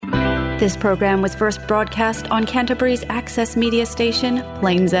This program was first broadcast on Canterbury's access media station,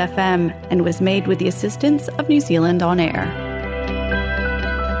 Plains FM, and was made with the assistance of New Zealand On Air.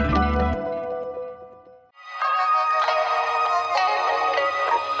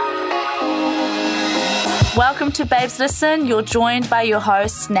 Welcome to Babes Listen. You're joined by your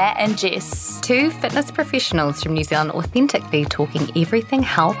hosts, Nat and Jess. Two fitness professionals from New Zealand authentically talking everything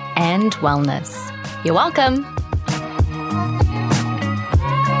health and wellness. You're welcome.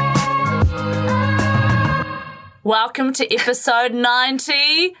 Welcome to episode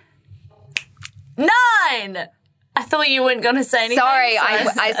 99. I thought you weren't going to say anything. Sorry,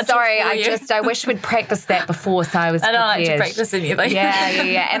 I wish we'd practiced that before, so I was prepared. I don't like to practice anything.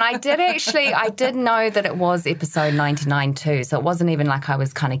 Yeah. And I did know that it was episode 99 too, so it wasn't even like I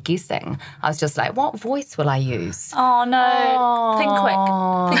was kind of guessing. I was just like, what voice will I use? Oh, no. Think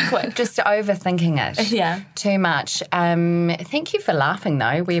quick. Just overthinking it. Yeah. Too much. Thank you for laughing,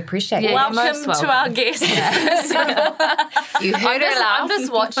 though. We appreciate it. Welcome to our guest. You heard her laugh. I'm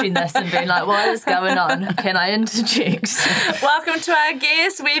just watching this and being like, what is going on? Can I interject? Welcome to our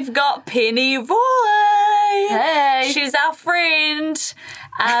guest. We've got Penny Roy. Hey. She's our friend.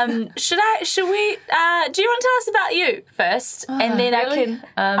 Should we, do you want to tell us about you first? And then really?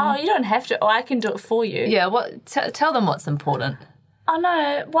 I can, you don't have to, or I can do it for you. Yeah, tell them what's important. Oh,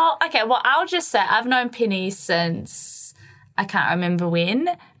 no. Well, I'll just say I've known Penny since I can't remember when.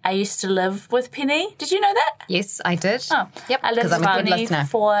 I used to live with Penny. Did you know that? Yes, I did. Oh, yep. I lived with Penny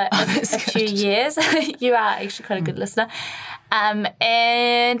for a few years. You are actually quite a good listener. And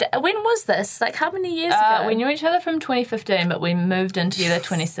when was this? Like, how many years ago? We knew each other from 2015, but we moved in together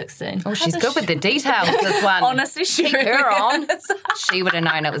 2016. Oh, she's good with the details, this one. Honestly, she Keep really her on. is. She would have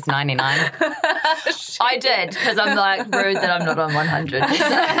known it was 99. I did, because I'm like rude that I'm not on 100.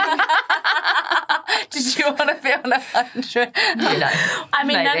 Did you want to be on 100? I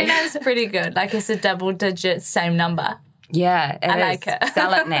mean, 99 is pretty good. Like, it's a double digit, same number. Yeah, it I is. like it.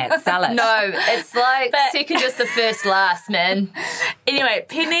 Sell it, Nat. Sell it. No, it's like second just the first last, man. Anyway,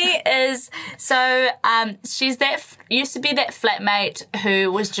 Penny is, she's used to be that flatmate who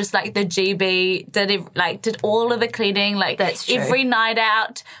was just like the GB, did all of the cleaning, like That's true. every night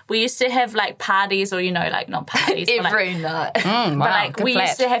out. We used to have like parties, or not parties. Every night. Wow, But like good we flat.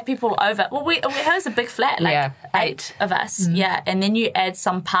 used to have people over. Well, it was a big flat, like Yeah. 8 of us. Yeah, and then you add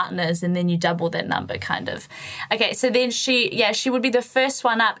some partners, and then you double that number, kind of. Okay, so then she would be the first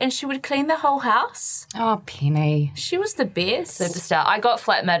one up, and she would clean the whole house. Oh, Penny. She was the best. Superstar. I got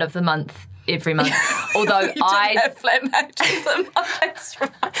flatmate of the month every month. Although You didn't have flatmate of the month. That's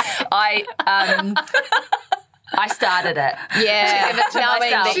right. I started it. Yeah,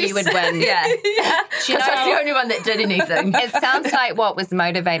 knowing that you would win. Yeah. Do you I was the know, only one that did anything. it sounds like what was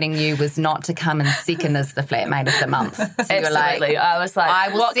motivating you was not to come in second as the flatmate of the month. So you were like, Absolutely. I was like, I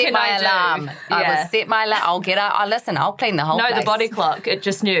will what set can my I do? alarm. I Yeah. will set my alarm. I'll get up. Listen, I'll clean the whole No, place. the body clock. It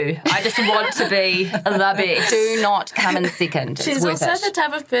just knew. I just want to be the best. Do not come in second. It's She's worth also it. the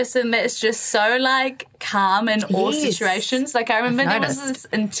type of person that's just so like calm in all Yes. situations. Like I remember there was this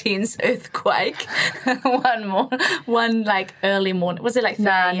intense earthquake one like early morning. Was it like 3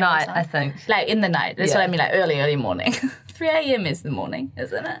 a.m. or night, something? I think. Like in the night. That's Yeah. what I mean, like early morning. 3 a.m. is the morning,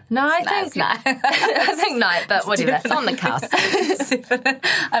 isn't it? No, I It's think night. I think night, but whatever. It's on the cusp.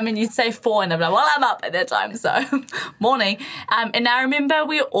 I mean, you'd say 4 and I'm like, well, I'm up at that time, so morning. And I remember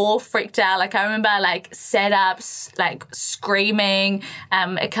we were all freaked out. Like, I remember, like, sat up, like, screaming.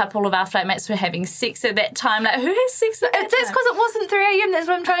 A couple of our flatmates were having sex at that time. Like, who has sex at that That's time? because it wasn't 3 a.m. That's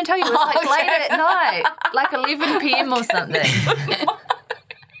what I'm trying to tell you. It was like late at night, like 11 p.m. or something.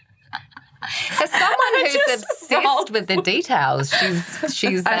 For someone who's obsessed with the details,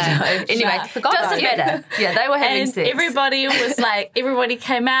 she's Anyway, forgot doesn't about you. matter. Yeah, they were having And sex. everybody was like, everybody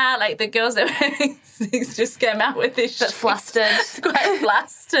came out, like the girls that were having sex just came out with their shit flustered. quite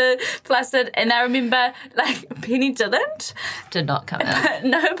flustered. And I remember, like, Penny didn't. Did not come out.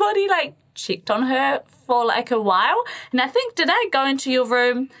 Nobody, like, checked on her for, like, a while. And I think, did I go into your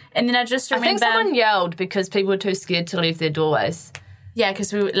room? And then I just I remember... think someone yelled because people were too scared to leave their doorways. Yeah,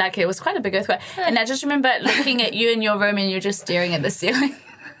 because we were, like, it was quite a big earthquake. And I just remember looking at you in your room and you're just staring at the ceiling.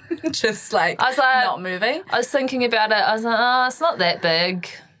 Just, like, I was like, not moving. I was thinking about it. I was like, oh, it's not that big.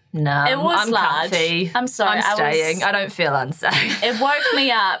 No, It was I'm large. comfy. I'm sorry, I'm staying. I don't feel unsafe. It woke me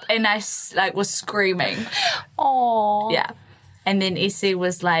up and I, like, was screaming. Oh, Yeah. And then Essie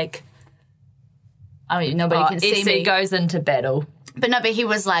was like, I mean, nobody can see me. goes into battle. But he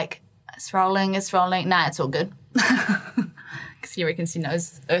was like, it's rolling. Nah, it's all good. Because he reckons he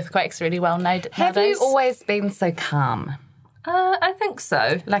knows earthquakes really well nowadays. Have you always been so calm? I think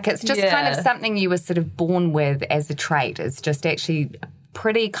so. Like it's just kind of something you were sort of born with as a trait. It's just actually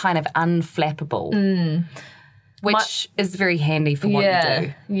pretty kind of unflappable, which is very handy for what you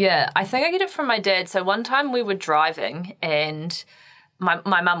do. Yeah, I think I get it from my dad. So one time we were driving and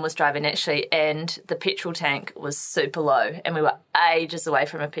my mum was driving actually, and the petrol tank was super low and we were ages away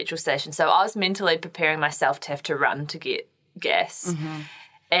from a petrol station. So I was mentally preparing myself to have to run to get gas.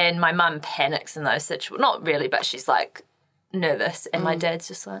 And my mum panics in those situations. Not really, but she's like nervous. And my dad's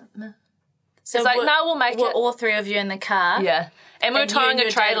just like, meh. So it's like, no, we'll make were it. all three of you in the car? Yeah. And we were And towing you a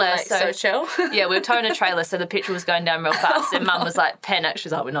and your dad were, trailer. like, so chill? Yeah, we were towing a trailer, so the petrol was going down real fast. And Mum was like panicked.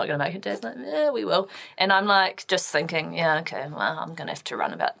 She's like, we're not going to make it. Dad's like, yeah, we will. And I'm like just thinking, yeah, okay, well, I'm going to have to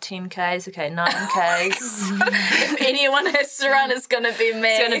run about 10 Ks, okay, 9 Ks. If anyone has to run, it's going to be me.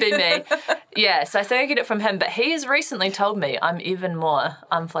 It's going to be me. Yeah, so I think I get it from him. But he has recently told me I'm even more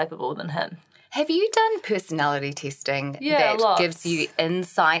unflappable than him. Have you done personality testing Yeah, that lots. gives you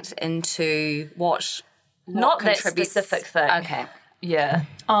insight into what Not that contributes? specific thing. Okay. Yeah.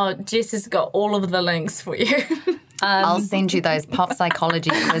 Oh, Jess has got all of the links for you. I'll send you those pop psychology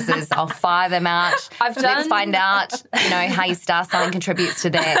quizzes. I'll fire them out. Let's done- find out, how your star sign contributes to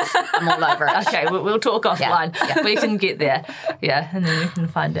that. I'm all over it. Okay, we'll talk offline. Yeah. We can get there. Yeah, and then we can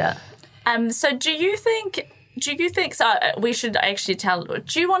find out. So do you think, so we should actually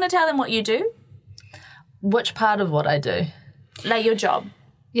do you want to tell them what you do? Which part of what I do? Like your job?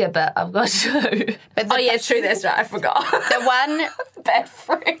 Yeah, but I've got to. Oh, yeah, true, that's right, I forgot. The one, Bad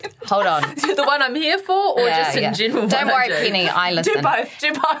friend. hold on. The one I'm here for, or just in general? Don't what I worry, do? Penny, I listen. Do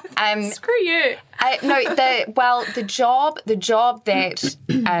both. Screw you. The job that,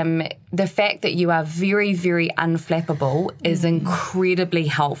 the fact that you are very, very unflappable is incredibly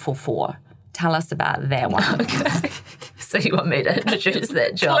helpful for. Tell us about that one. Okay. So you want me to introduce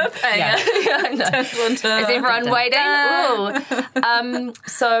that job? Cliffhanger. Yeah, I know. Is everyone waiting? Ooh.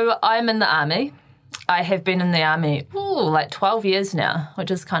 So I'm in the army. I have been in the army, like 12 years now, which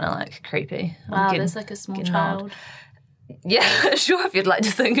is kind of like creepy. Wow, there's like a small child. Old. Yeah, sure, if you'd like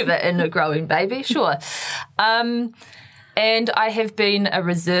to think of it in a growing baby, sure. And I have been a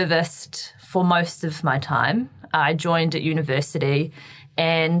reservist for most of my time. I joined at university,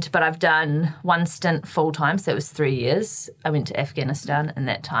 but I've done one stint full-time, so it was 3 years. I went to Afghanistan in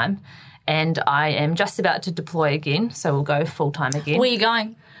that time, and I am just about to deploy again, so we'll go full-time again. Where are you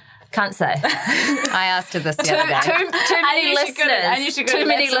going? Can't say. I asked her this the other day. Too many listeners. Too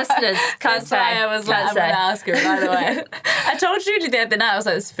many listeners. Can't say. I was like, I'm going to ask her right away. I told you the other night, I was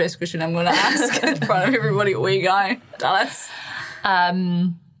like, this is the first question I'm going to ask in front of everybody. Where are you going? Tell us.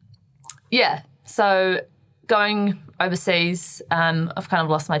 Yeah, so going overseas, I've kind of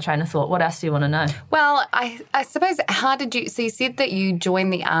lost my train of thought. What else do you want to know? Well, I suppose, so you said that you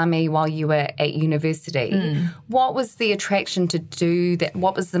joined the army while you were at university. What was the attraction to do that?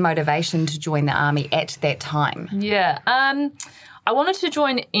 What was the motivation to join the army at that time? Yeah, I wanted to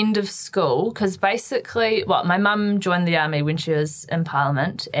join end of school because basically, my mum joined the army when she was in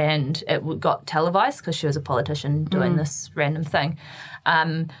Parliament and it got televised because she was a politician doing this random thing.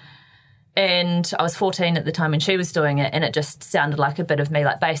 And I was 14 at the time when she was doing it, and it just sounded like a bit of me,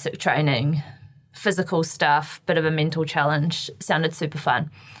 like basic training, physical stuff, bit of a mental challenge. Sounded super fun.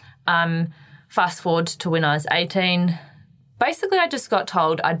 Fast forward to when I was 18. Basically, I just got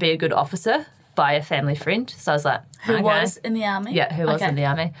told I'd be a good officer by a family friend. So I was like, Who okay. was in the army? Yeah, who was in the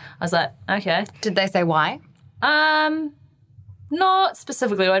army. I was like, okay. Did they say why? Not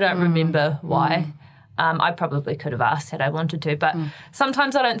specifically. I don't remember why. I probably could have asked had I wanted to, but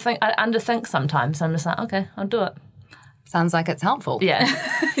sometimes I underthink sometimes. I'm just like, okay, I'll do it. Sounds like it's helpful. Yeah.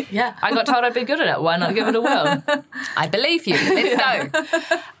 Yeah. I got told I'd be good at it. Why not give it a whirl? I believe you. Let's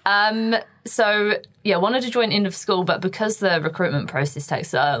go. So, yeah, wanted to join end of school, but because the recruitment process takes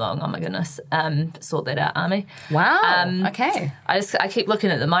so long, oh my goodness, sort that out, Army. Wow. Okay. I keep looking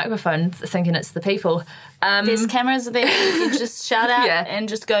at the microphone thinking it's the people. There's cameras there. You can just shout out and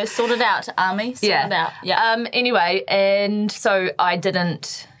just go, sort it out, Army. Sort it out. Yeah. Anyway, and so I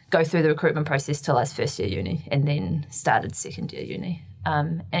didn't go through the recruitment process till I was first year uni and then started second year uni.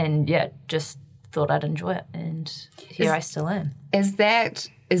 And, yeah, just thought I'd enjoy it, and here I still am. Is that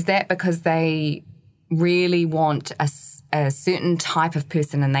because they really want a certain type of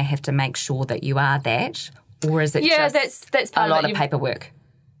person and they have to make sure that you are that? Or is it just that's a lot of paperwork?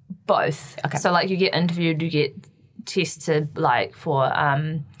 Both. Okay. So, like, you get interviewed, you get tested, like, for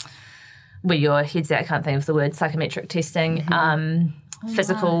where your head's at, I can't think of the word, psychometric testing,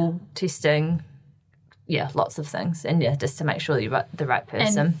 physical testing. Yeah, lots of things. And, yeah, just to make sure that you're the right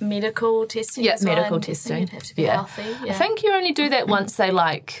person. And medical testing. Yeah, as well. medical I'm guessing testing. You'd have to be healthy. Yeah. I think you only do that once they,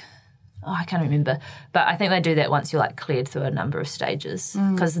 like, I can't remember. But I think they do that once you're like cleared through a number of stages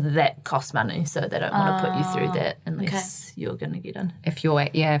because that costs money. So they don't want to put you through that unless you're going to get in. If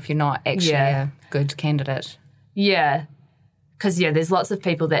you're not actually a good candidate. Yeah. Because, there's lots of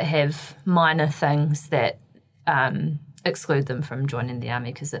people that have minor things that exclude them from joining the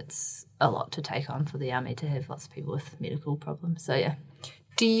army because it's a lot to take on for the army to have lots of people with medical problems. So, yeah.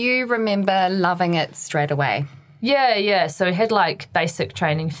 Do you remember loving it straight away? Yeah. So we had like basic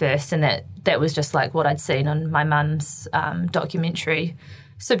training first, and that was just like what I'd seen on my mum's documentary.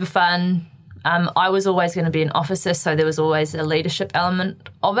 Super fun. I was always going to be an officer, so there was always a leadership element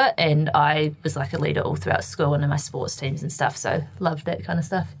of it, and I was like a leader all throughout school and in my sports teams and stuff, so loved that kind of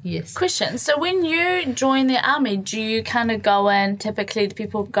stuff. Yes. Question. So when you join the army, do you kind of go in, typically do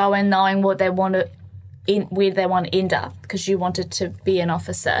people go in knowing what they want to, where they want to end up because you wanted to be an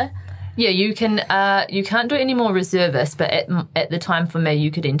officer? Yeah, you can. You can't do it anymore reservist, but at the time for me, you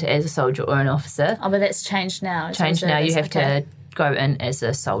could enter as a soldier or an officer. Oh, but that's changed now. Changed now. You have to go in as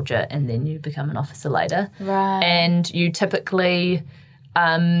a soldier and then you become an officer later. Right. And you typically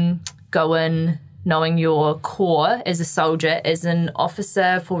go in knowing your core as a soldier. As an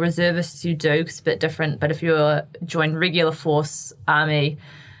officer for reservists, you do, because it's a bit different. But if you join regular force army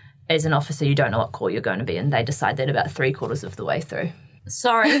as an officer, you don't know what core you're going to be in. They decide that about 3/4 of the way through.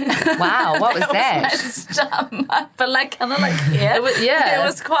 Sorry. Wow, what was that? But like, kind of like, it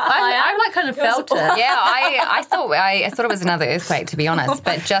was quite high. I like kind of felt it. Yeah, I thought it was another earthquake, to be honest,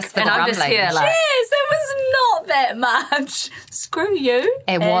 but just for the I'm rumbling. just here like, Yes, it was not that much. Screw you.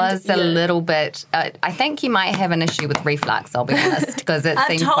 It was a little bit. I think you might have an issue with reflux, I'll be honest, because it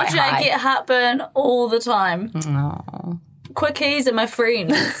seemed quite high. I get heartburn all the time. Oh. Quickies are my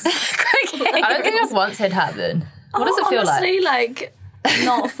friends. I don't think I've once had heartburn. What does it feel honestly, like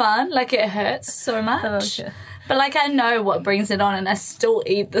not fun. Like it hurts so much. Okay. But like I know what brings it on, and I still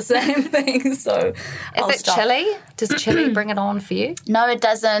eat the same thing. So Is it chili? Does chili bring it on for you? No, it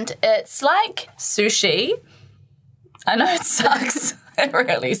doesn't. It's like sushi. I know it sucks. It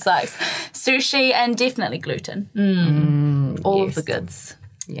really sucks. Sushi and definitely gluten. All of the goods.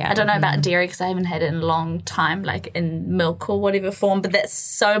 Yeah. I don't know about dairy because I haven't had it in a long time, like in milk or whatever form, but that's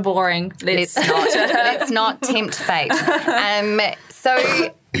so boring. Let's not tempt fate.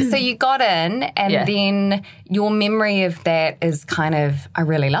 So you got in, and then your memory of that is kind of, I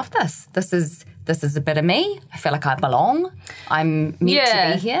really love this. This is a bit of me. I feel like I belong. I'm meant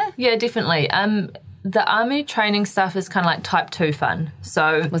to be here. Yeah, definitely. The army training stuff is kind of like type 2 fun.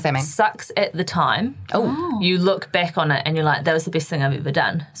 So what does that mean? Sucks at the time. Oh. You look back on it and you're like, that was the best thing I've ever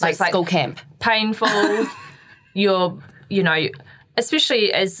done. So Like it's like school camp. Painful.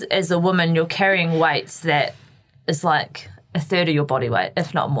 Especially as a woman, you're carrying weights that is like a third of your body weight,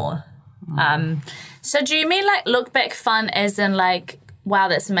 if not more. So do you mean like look back fun as in like, wow,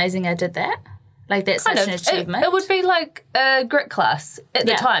 that's amazing I did that? Like that's such an achievement? It would be like a grit class at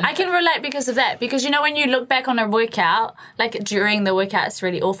the time. I can relate because of that. Because, when you look back on a workout, like during the workout it's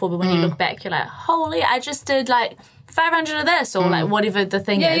really awful, but when you look back you're like, holy, I just did like 500 of this or like whatever the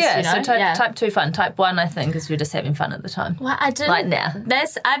thing is. Yeah, so type 2 fun. Type 1, I think, is you're just having fun at the time. Well, I didn't. Like now.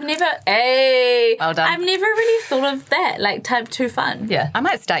 I've never, well done. I've never really thought of that, like type 2 fun. Yeah. I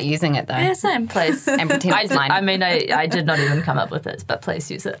might start using it though. Yeah, same. Please. And pretend it's mine. I did not even come up with it, but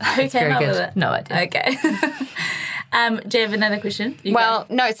please use it. Who came very up good. with it? No idea. Okay. Do you have another question? No.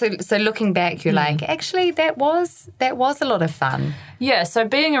 So looking back, you're like, actually, that was a lot of fun. Yeah. So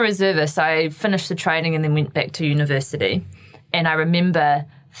being a reservist, I finished the training and then went back to university, and I remember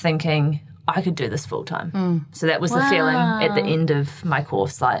thinking I could do this full time. So that was the feeling at the end of my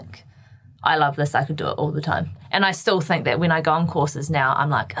course. Like, I love this. I could do it all the time, and I still think that when I go on courses now, I'm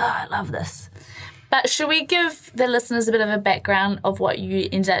like, oh, I love this. But should we give the listeners a bit of a background of what you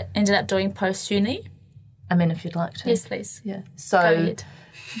ended up doing post uni? I mean, if you'd like to. Yes, please. Yeah. Go So ahead.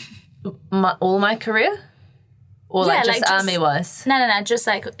 all my career? Or just army-wise? No. Just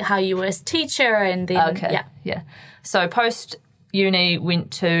like how you were as teacher and then... Okay. Yeah. So post-uni,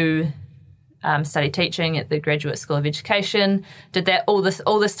 went to study teaching at the Graduate School of Education. Did that all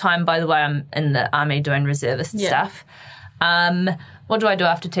this time, by the way, I'm in the army doing reservist stuff. What do I do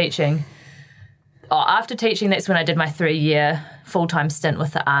after teaching? After teaching, that's when I did my 3-year full-time stint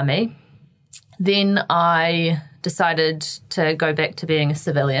with the army. Then I decided to go back to being a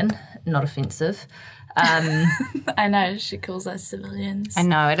civilian, not offensive. I know, she calls us civilians. I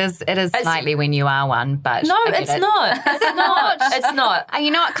know, it is slightly when you are one, but... No, it's not. It's not. Are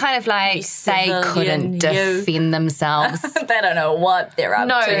you not kind of like they couldn't defend themselves? They don't know what they're up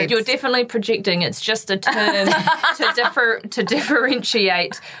No, to. you're definitely projecting. It's just a term to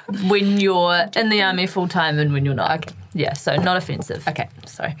differentiate when you're in the army full-time and when you're not. Okay. Yeah, so not offensive. Okay.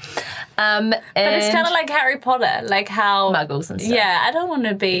 Sorry. But it's kind of like Harry Potter, like how muggles and stuff. Yeah, I want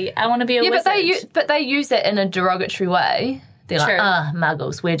to be a wizard. But they use it in a derogatory way. They're True. like,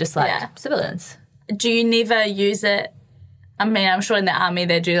 muggles. We're just like Yeah. civilians. Do you never use it? I mean, I'm sure in the army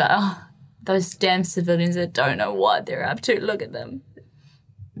they do like, oh, those damn civilians that don't know what they're up to. Look at them.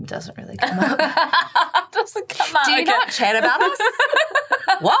 It doesn't really come up. Doesn't come out. Do you not chat about us?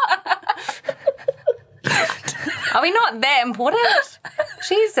 What? Are we not that important?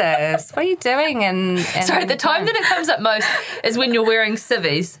 Jesus, what are you doing? Sorry, the time that it comes up most is when you're wearing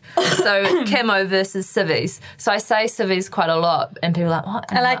civvies. So camo versus civvies. So I say civvies quite a lot, and people are like, what?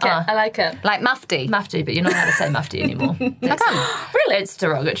 I like it. I like it. Like mufti. Mufti, but you're not allowed to say mufti anymore. How come? Really? It's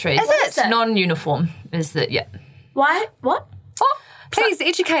derogatory. Is it? It's non-uniform. Is that, yeah. Why? What? Oh, please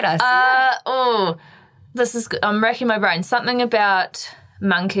educate us. This is, I'm racking my brain. Something about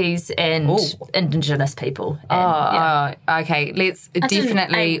monkeys and Indigenous people. And, Okay. Let's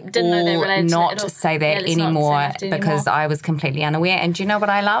definitely didn't know they all related to that not at all. say Yeah, that let's not say anymore mufti anymore. because I was completely unaware. And do you know what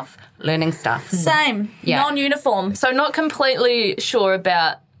I love? Learning stuff. Same. Yeah. Non-uniform. So not completely sure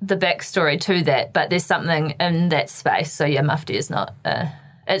about the backstory to that, but there's something in that space. So yeah, mufti is not,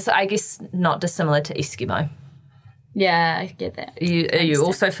 it's I guess not dissimilar to Eskimo. Yeah, I get that. Are you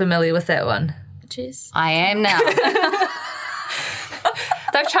also familiar with that one? Jeez. I am now.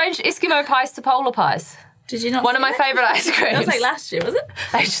 They've changed Eskimo pies to polar pies. Did you not? One see of my that? favourite ice creams. That was like last year, was it?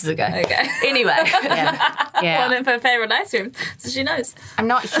 Ages ago. Okay. Anyway. Yeah. One of her favourite ice creams, so she knows. I'm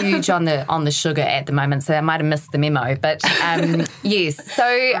not huge on the sugar at the moment, so I might have missed the memo. But yes, so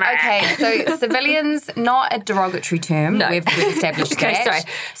okay, so civilians, not a derogatory term. No. We've established Okay, that. sorry.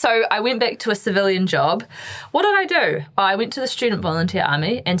 So I went back to a civilian job. What did I do? I went to the Student Volunteer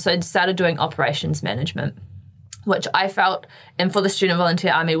Army, and so I started doing operations management, which I felt, and for the Student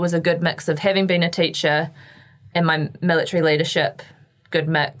Volunteer Army, was a good mix of having been a teacher and my military leadership, good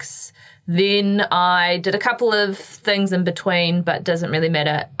mix. Then I did a couple of things in between, but doesn't really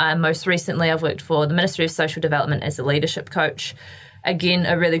matter. Most recently, I've worked for the Ministry of Social Development as a leadership coach. Again,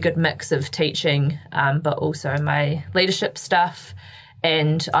 a really good mix of teaching, but also my leadership stuff.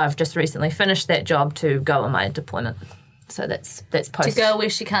 And I've just recently finished that job to go on my deployment. So that's post. To go where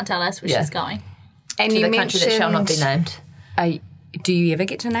she can't tell us where she's going. And to you the country that shall not be mentioned, named. do you ever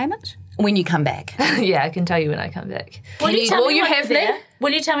get to name it? When you come back. Yeah, I can tell you when I come back. Will you tell me you while have you're me there?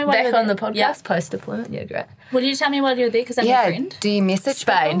 Will you tell me while back you're on there? the podcast Yeah. post-deployment? Yeah, great. Will you tell me while you're there? Because I'm your Yeah. friend. Do you message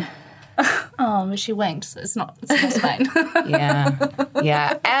Spain. Oh, but she winked, so it's not Spain. people?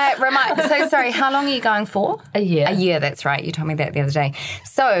 Yeah. Remind. So sorry. How long are you going for? A year. A year. That's right. You told me that the other day.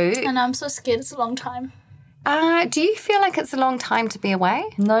 So, And I'm so scared. It's a long time. do you feel like it's a long time to be away?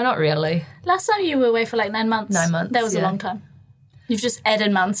 No, not really. Last time you were away for like 9 months. 9 months, That was a yeah. long time. You've just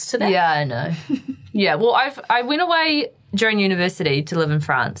added months to that. Yeah, I know. Yeah, well, I went away during university to live in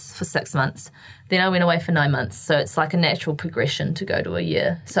France for 6 months. Then I went away for 9 months. So it's like a natural progression to go to a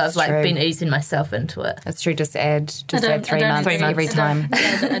year. So I've true. been easing myself into it. That's true. Just add I 3 don't months agree. every I don't- time.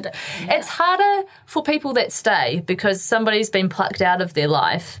 I don't. It's harder for people that stay because somebody's been plucked out of their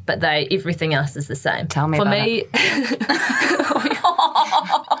life, but everything else is the same. Tell me for about me,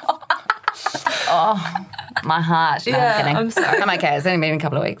 My heart. No, Yeah, I'm kidding. I'm sorry. I'm okay. It's only been a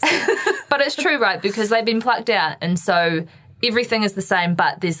couple of weeks. But it's true, right? Because they've been plucked out, and so everything is the same,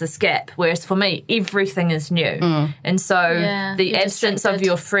 but there's this gap. Whereas for me, everything is new, and so Yeah, the you're absence of distracted.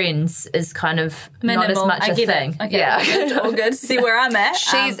 your friends is kind of Minimal. not as much I a get thing. It. Okay, Yeah. all good. See where I'm at.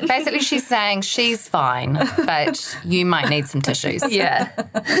 She's saying she's fine, but you might need some tissues. Yeah.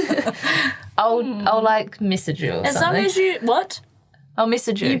 I'll like message you or as something. long as you what? I'll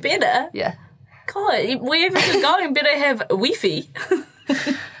message you. You better. Yeah. God, wherever you're going, better have Wi-Fi.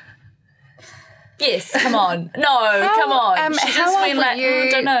 Yes, come on. No, come on. She just went like, I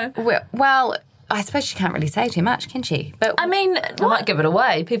don't know. Well, I suppose she can't really say too much, can she? But I mean, I might give it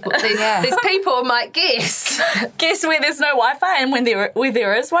away. People, these people might guess. guess where there's no Wi-Fi and when there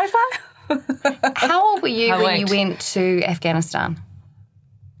is Wi-Fi? how old were you I when you won't. went to Afghanistan?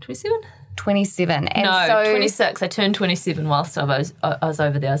 27? 27. And No, so, 26. I turned 27 whilst I was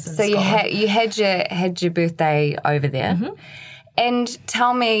over there. I was in So you Scotland. had your birthday over there, and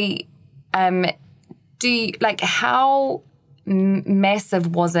tell me, do you, like how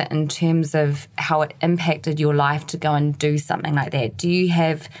massive was it in terms of how it impacted your life to go and do something like that? Do you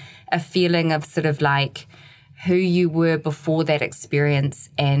have a feeling of sort of like who you were before that experience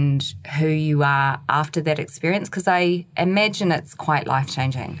and who you are after that experience? Because I imagine it's quite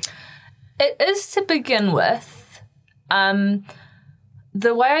life-changing. It is to begin with.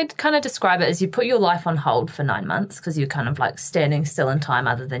 The way I'd kind of describe it is you put your life on hold for 9 months because you're kind of like standing still in time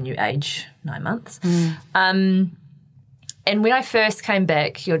other than you age 9 months. And when I first came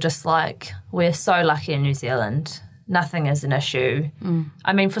back, you're just like, we're so lucky in New Zealand. Nothing is an issue.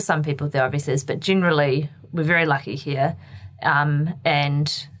 I mean, for some people there obviously is, but generally we're very lucky here.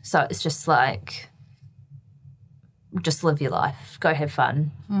 And so it's just like, just live your life, go have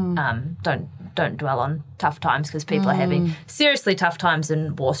fun. Don't dwell on tough times, because people are having seriously tough times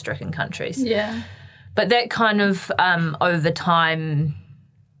in war-stricken countries. Yeah. But that kind of over time,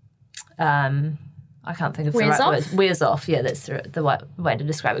 I can't think of the right word. Wears off. Yeah, that's the way to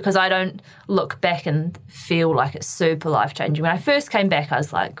describe it. Because I don't look back and feel like it's super life-changing. When I first came back, I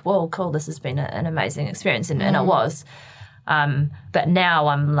was like, whoa, cool, this has been an amazing experience. And it was. But now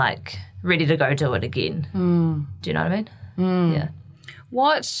I'm like ready to go do it again. Do you know what I mean? Yeah.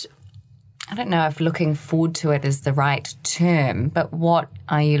 What, I don't know if looking forward to it is the right term, but what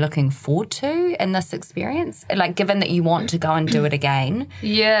are you looking forward to in this experience? Like, given that you want to go and do it again.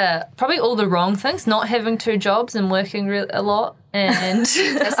 Yeah, probably all the wrong things, not having 2 jobs and working a lot, and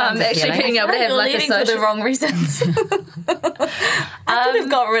actually being able to have like a social... for the wrong reasons. I could have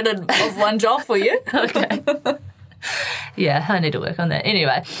got rid of one job for you. Okay. Yeah, I need to work on that.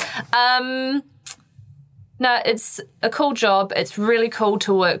 Anyway, no, it's a cool job. It's really cool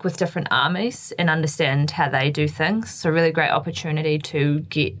to work with different armies and understand how they do things. So really great opportunity to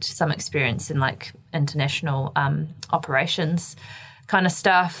get some experience in like international operations kind of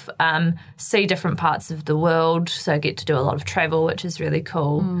stuff, see different parts of the world. So I get to do a lot of travel, which is really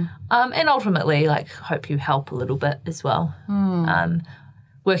cool. And ultimately, like, hope you help a little bit as well.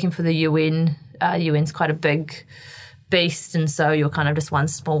 Working for the UN, UN's quite a big beast, and so you're kind of just one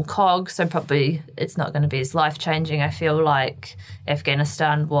small cog, so probably it's not going to be as life-changing. I feel like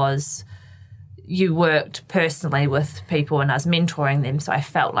Afghanistan was, you worked personally with people and I was mentoring them, so I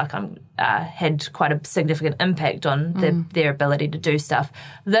felt like I had quite a significant impact on their ability to do stuff.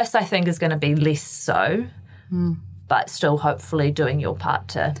 This, I think, is going to be less so, but still hopefully doing your part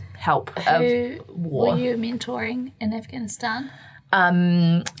to help a war. Were you mentoring in Afghanistan? I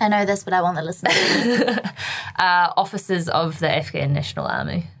know this, but I want the listeners. Officers of the Afghan National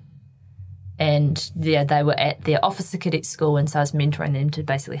Army. And yeah, they were at their officer cadet school, and so I was mentoring them to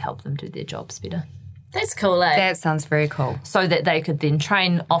basically help them do their jobs better. That's cool, eh? That sounds very cool. So that they could then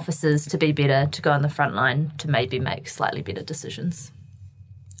train officers to be better, to go on the front line, to maybe make slightly better decisions.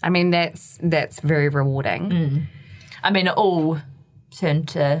 I mean, that's very rewarding. I mean, it all turned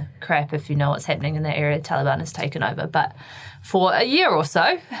to crap if you know what's happening in that area. Taliban has taken over, but for a year or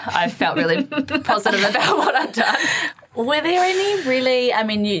so, I felt really positive about what I'd done. Were there any really, I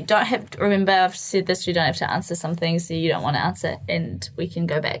mean, you don't have to, remember I've said this, you don't have to answer some things that you don't want to answer, and we can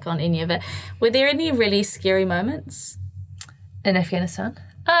go back on any of it. Were there any really scary moments? In Afghanistan?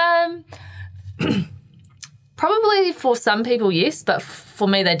 Probably for some people, yes, but for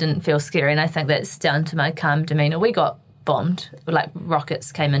me they didn't feel scary, and I think that's down to my calm demeanour. We got bombed, like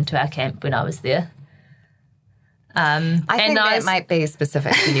rockets came into our camp when I was there. I think that might be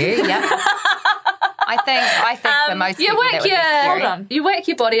specific to you. Yep. I think for most people that would be scary. Hold on. You whack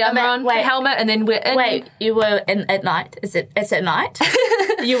your body armour on, helmet, and then we're in. Wait, you were in at night? It's at night?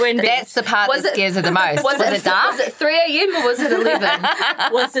 You were in bed? That's the part that scares her the most. Was it dark? Was it 3 a.m. or was it 11?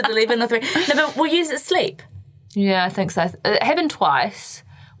 Was it 11 or 3? No, but were you asleep? Yeah, I think so. It happened twice.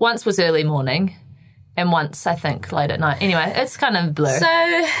 Once was early morning, and once, I think, late at night. Anyway, it's kind of blur.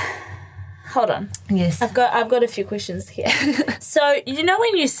 So, hold on. Yes. I've got a few questions here. So, you know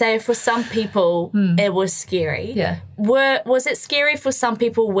when you say for some people it was scary? Yeah. Was it scary for some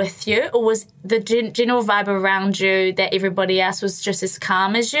people with you, or was the general vibe around you that everybody else was just as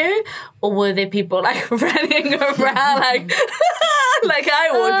calm as you? Or were there people like running around like like I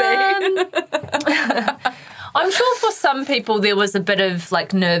would be? I'm sure for some people there was a bit of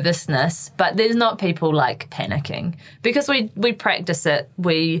like nervousness, but there's not people like panicking because we practice it.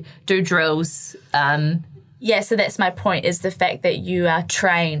 We do drills. Yeah, so that's my point, is the fact that you are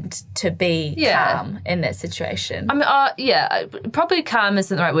trained to be calm in that situation. I mean, probably calm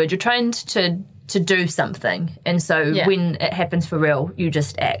isn't the right word. You're trained to do something, and so when it happens for real, you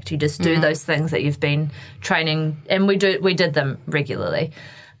just act. You just do those things that you've been training, and we did them regularly.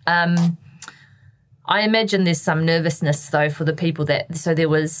 I imagine there's some nervousness, though, for the people that... So there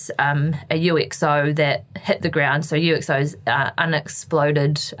was a UXO that hit the ground. So UXO is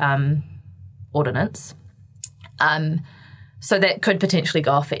unexploded ordnance. So that could potentially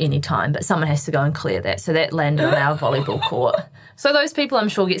go off at any time, but someone has to go and clear that. So that landed on our volleyball court. So those people, I'm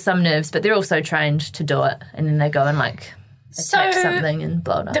sure, get some nerves, but they're also trained to do it. And then they go and, like, attack something and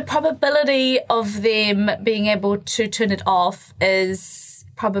blow it up. The probability of them being able to turn it off is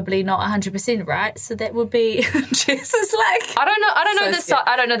probably not 100% right. So that would be Jess is like, I don't know So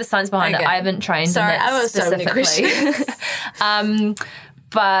I don't know the science behind it. I haven't trained Sorry, in that I was so many specifically.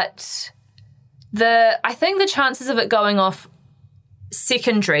 But I think the chances of it going off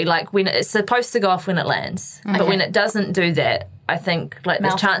secondary, like when it's supposed to go off when it lands, but when it doesn't do that, I think like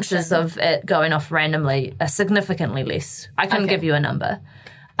the chances of it going off randomly are significantly less. I couldn't give you a number,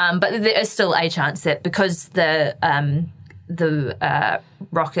 but there is still a chance that because the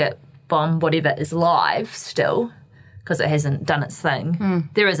rocket bomb, whatever, is live still, because it hasn't done its thing,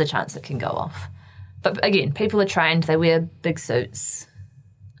 there is a chance it can go off. But again, people are trained, they wear big suits.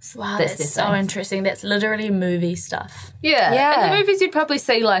 Wow, that's so interesting. That's literally movie stuff. Yeah. In the movies, you'd probably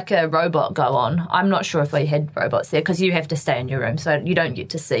see like a robot go on. I'm not sure if we had robots there because you have to stay in your room, so you don't get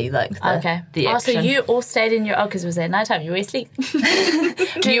to see like the action. So you all stayed in your... Oh, because it was at night time. You were asleep.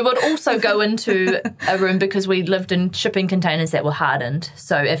 You would also go into a room because we lived in shipping containers that were hardened.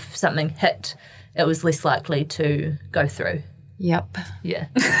 So if something hit, it was less likely to go through. Yep. Yeah.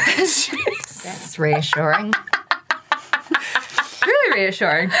 That's reassuring. Really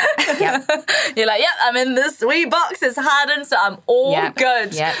reassuring. Yep. You're like, I'm in this wee box. It's hardened, so I'm all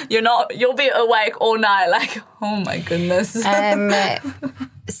good. Yep. You'll be awake all night. Like, oh my goodness.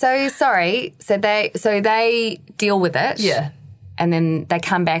 So sorry. So they deal with it. Yeah. And then they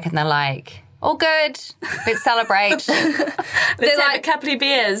come back and they're like, all good. Let's celebrate. Let's have a couple of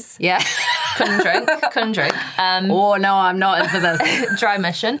beers. Yeah. Couldn't drink. Oh, no, I'm not in for this. Dry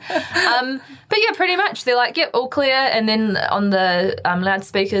mission. But yeah, pretty much. They're like, yep, all clear. And then on the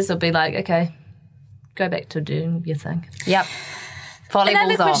loudspeakers, they'll be like, okay, go back to doing your thing. Yep. Volleyball's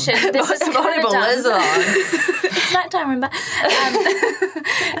Another question. on. This is Volleyball is on. It's night time, remember?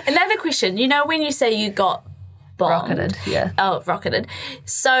 Another question. You know when you say you got bombed? Rocketed, yeah. Oh, rocketed.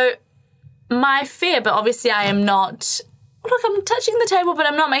 So my fear, but obviously I am not... Look, I'm touching the table, but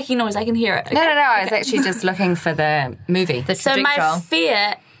I'm not making noise. I can hear it. Okay? No. I was actually just looking for the movie. So my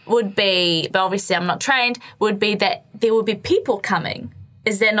fear would be, but obviously I'm not trained, would be that there would be people coming.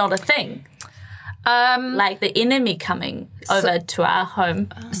 Is there not a thing? Like the enemy coming over to our home.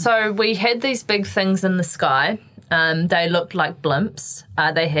 So we had these big things in the sky. They looked like blimps.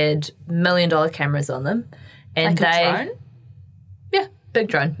 They had $1 million cameras on them. And Like a drone? Yeah, big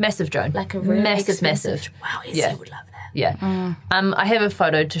drone. Massive drone. Like a really massive. Wow, Izzy would love that. Yeah. I have a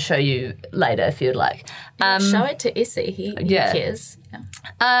photo to show you later if you'd like. Show it to Izzy. He cares.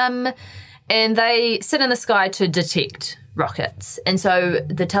 Yeah. And they sit in the sky to detect rockets. And so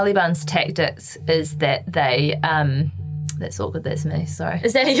the Taliban's tactics is that they... that's awkward, that's me, sorry.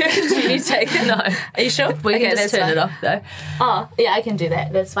 Is that you? Do you need to take it? No. Are you sure? We can just turn it off, though. Oh, yeah, I can do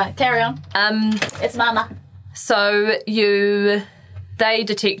that. That's fine. Carry on. It's Mama. So they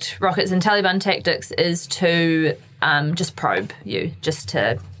detect rockets, and Taliban tactics is to just probe you, just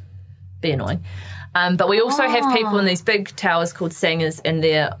to be annoying. But we also have people in these big towers called sangers, and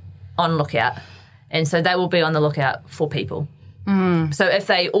they're on lookout. And so they will be on the lookout for people. So if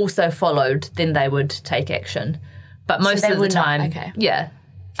they also followed, then they would take action. But most of the time, yeah.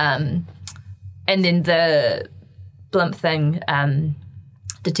 And then the blimp thing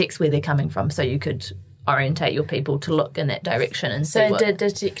detects where they're coming from, so you could orientate your people to look in that direction and see So it did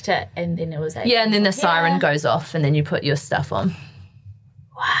detect it, and then it was... Yeah, and then the siren goes off, and then you put your stuff on.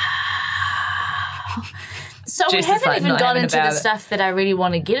 Wow. So Jess we haven't even gone into the it. stuff that I really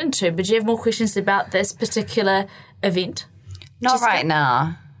want to get into, but do you have more questions about this particular event? Not right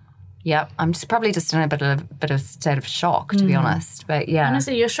now. Yep, I'm probably just in a bit of state of shock, to be honest. But yeah,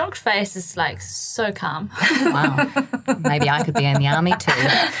 Honestly, your shocked face is like so calm. wow, maybe I could be in the army too.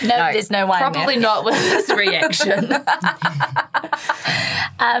 No, there's no way. Probably not with this reaction.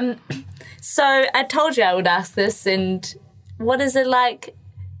 So I told you I would ask this, and what is it like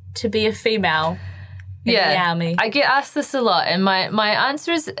to be a female in the army? I get asked this a lot, and my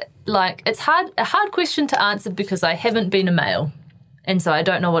answer is like it's a hard question to answer because I haven't been a male. And so I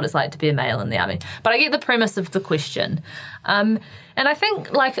don't know what it's like to be a male in the army. But I get the premise of the question. And I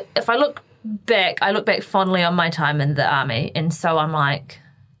think, like, if I look back fondly on my time in the army. And so I'm like,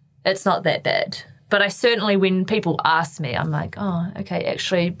 it's not that bad. But I certainly, when people ask me, I'm like, oh, okay,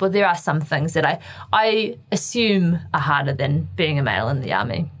 actually, well, there are some things that I assume are harder than being a male in the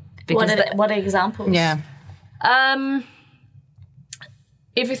army. What are examples? Yeah.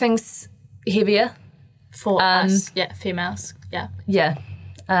 Everything's heavier. For us, females, Yeah.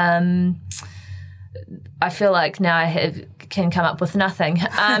 I feel like now I can come up with nothing. The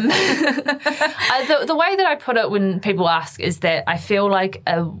way that I put it when people ask is that I feel like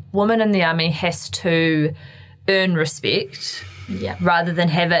a woman in the army has to earn respect rather than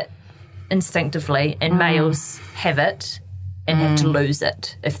have it instinctively, and males have it and have to lose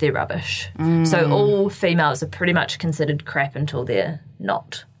it if they're rubbish. So all females are pretty much considered crap until they're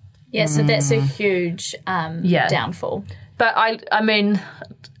not. Yeah, so that's a huge downfall. But I mean,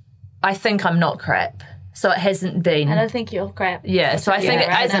 I think I'm not crap. So it hasn't been... I don't think you're crap. Yeah, so I think it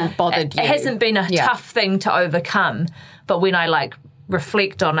hasn't bothered you. It hasn't been a tough thing to overcome. But when I, like,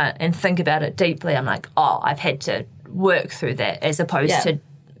 reflect on it and think about it deeply, I'm like, oh, I've had to work through that as opposed to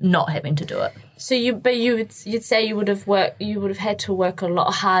not having to do it. So you'd say you would have had to work a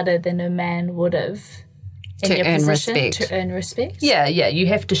lot harder than a man would have in your position to earn respect. Yeah, you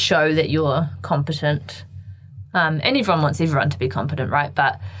have to show that you're competent. And everyone wants everyone to be competent, right?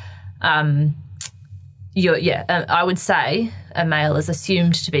 But I would say a male is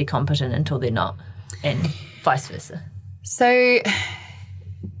assumed to be competent until they're not, and vice versa. So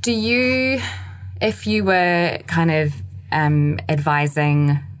do you, if you were kind of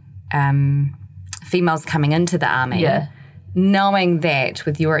advising females coming into the army, knowing that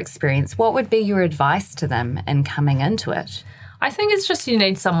with your experience, what would be your advice to them in coming into it? I think it's just you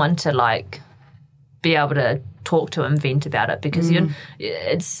need someone to, like, be able to talk to and vent about it, because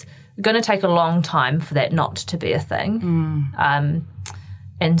it's going to take a long time for that not to be a thing.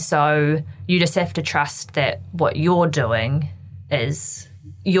 And so you just have to trust that what you're doing is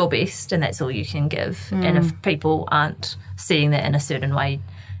your best and that's all you can give. And if people aren't seeing that in a certain way,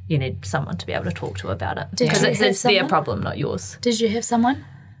 you need someone to be able to talk to about it. Because it's their problem, not yours. Did you have someone?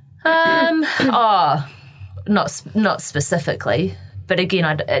 Not specifically. But again,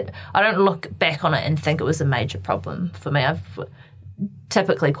 I don't look back on it and think it was a major problem for me. I've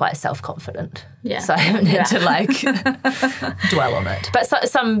typically quite self-confident. Yeah. So I haven't had to, like, dwell on it. But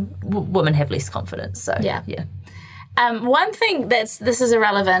some women have less confidence, so yeah. One thing this is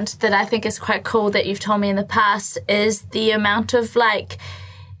irrelevant that I think is quite cool that you've told me in the past is the amount of, like,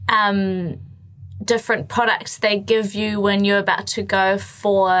 different products they give you when you're about to go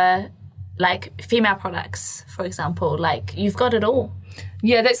for, like, female products, for example. Like, you've got it all.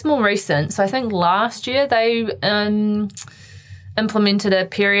 Yeah, that's more recent. So I think last year they implemented a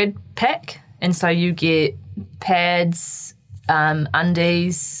period pack, and so you get pads,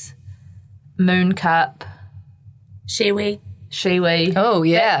 undies, moon cup, Shiwi. Oh,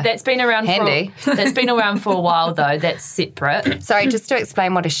 yeah. That's been around handy. That's been around for a while, though. That's separate. Sorry, just to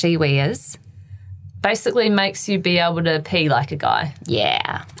explain what a shiwi is. Basically makes you be able to pee like a guy.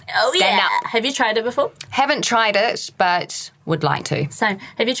 Yeah. Oh, Stand yeah. up. Have you tried it before? Haven't tried it, but would like to. Same.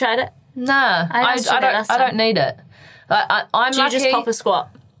 Have you tried it? No, I don't need it. I'm Do you lucky. just pop a squat?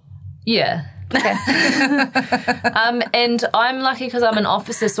 Yeah. Okay. And I'm lucky because I'm an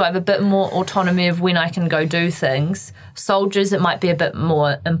officer, so I have a bit more autonomy of when I can go do things. Soldiers, it might be a bit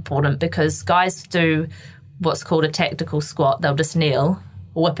more important because guys do what's called a tactical squat. They'll just kneel,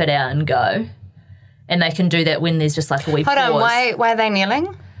 whip it out and go. And they can do that when there's just like a wee pause. Hold on, why are they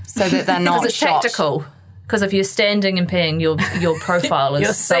kneeling? So that they're not Because it's shot. tactical. Because if you're standing and peeing, your profile is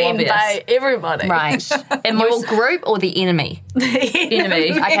You're so seen obvious. by everybody. Right. And Your group or the enemy?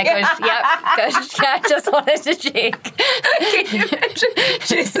 enemy. Okay, good. Yep, good. Yeah, I just wanted to check. Can you imagine?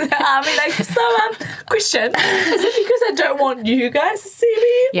 She's in the army, like, so, question, is it because I don't want you guys to see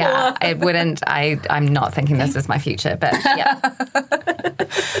me? Yeah, Or- it wouldn't. I'm not thinking this is my future, but yeah.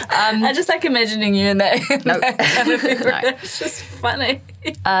 I just like imagining you in that. Nope. It's just funny.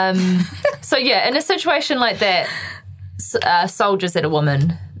 So yeah, in a situation like that, soldiers that are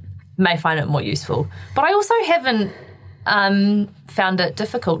women may find it more useful. But I also haven't found it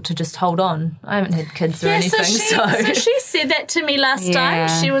difficult to just hold on. I haven't had kids or anything. So she said that to me last time.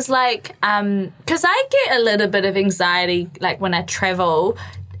 She was like, because I get a little bit of anxiety, like when I travel,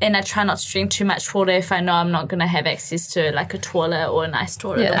 and I try not to drink too much water if I know I'm not going to have access to like a toilet or a nice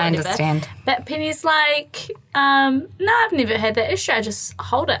toilet or whatever. I understand. But Penny's like, no, I've never had that issue. I just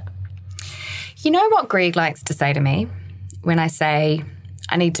hold it. You know what Greg likes to say to me when I say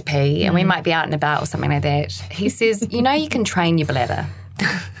I need to pee and we might be out and about or something like that? He says, you know, you can train your bladder.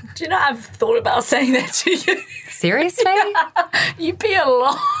 Do you know I've thought about saying that to you? Seriously? You pee a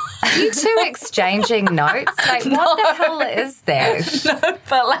lot. You two exchanging notes? Like, what the hell is that? No,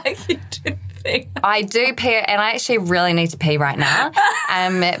 but like you do pee. I do pee, and I actually really need to pee right now.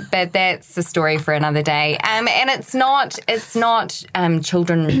 But that's a story for another day. And it's not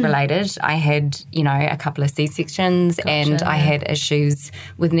children related. I had, a couple of C-sections, and I had issues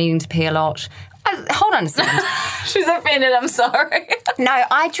with needing to pee a lot. Hold on a second. She's offended, I'm sorry. No,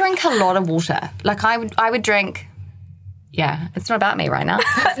 I drink a lot of water. Like I would drink. Yeah, it's not about me right now.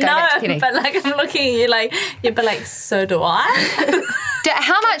 Let's go back to Penny. But like I'm looking at you like, yeah, but like, so do I.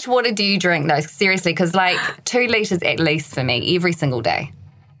 How much water do you drink though? Seriously, because like 2 litres at least for me every single day.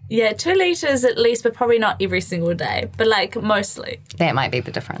 Yeah, 2 litres at least, but probably not every single day. But, like, mostly. That might be the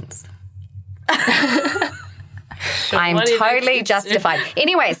difference. I'm What do you think totally it's- justified.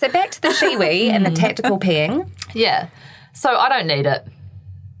 Anyway, so back to the shiwi and the tactical peeing. Yeah. So I don't need it.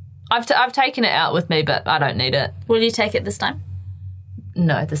 I've taken it out with me, but I don't need it. Will you take it this time?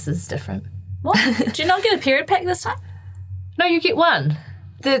 No, this is different. What? Do you not get a period pack this time? No, you get one.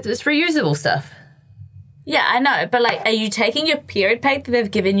 It's reusable stuff. Yeah, I know. But, like, are you taking your period pack that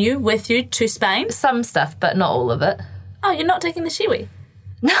they've given you with you to Spain? Some stuff, but not all of it. Oh, you're not taking the shiwi?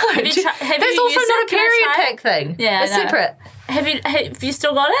 No, have that's you also used not it? a Can I period try it? pack thing. Yeah, it's I know. separate. Have you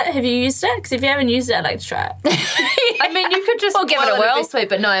still got it? Have you used it? Because if you haven't used it, I'd like to try it. I mean, you could just give it a boil whirl. this week,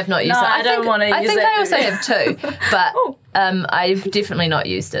 but no, I have not used No, it. I don't wanna I use think it. I also have 2, but I've definitely not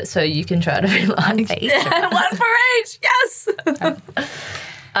used it, so you can try it if you like. One for each. Yes.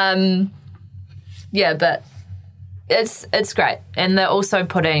 Yeah, but it's great, and they're also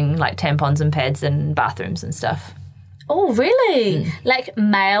putting like tampons and pads in bathrooms and stuff. Oh, really? Like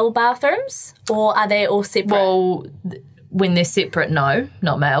male bathrooms, or are they all separate? Well, when they're separate, no,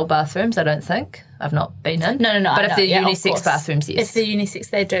 not male bathrooms. I don't think I've not been in. No. But I if know. they're Yeah, of unisex course. bathrooms, yes. If they're unisex,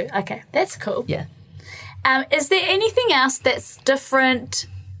 they do. Okay, that's cool. Yeah. Is there anything else that's different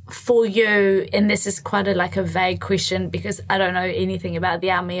for you? And this is quite a vague question because I don't know anything about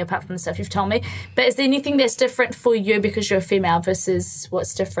the army apart from the stuff you've told me. But is there anything that's different for you because you're a female versus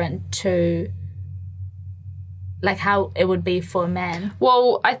what's different to like how it would be for a man?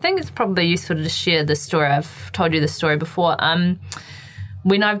 Well, I think it's probably useful to share this story. I've told you this story before.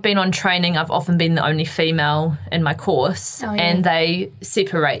 When I've been on training, I've often been the only female in my course, and they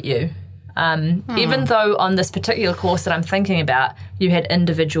separate you. Even though on this particular course that I'm thinking about, you had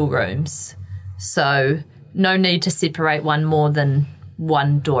individual rooms. So no need to separate one more than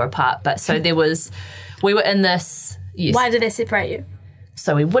one door apart. But so we were in this, yes. Why do they separate you?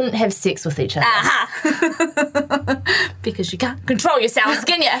 So we wouldn't have sex with each other. Because you can't control yourselves,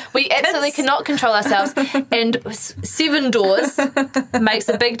 can you? We absolutely cannot control ourselves. And 7 doors makes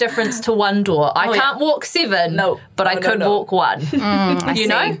a big difference to 1 door. I can't walk 7, but I could walk 1. You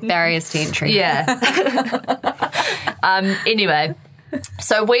know? Barriers to entry. Yeah. Anyway,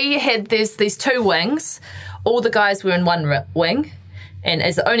 so we had these 2 wings. All the guys were in one wing. And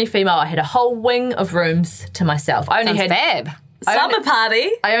as the only female, I had a whole wing of rooms to myself. I only Sounds had fab. Summer party.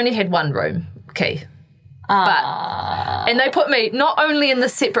 I only had 1 room key. And they put me not only in the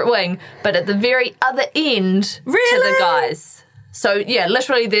separate wing, but at the very other end to the guys. So yeah,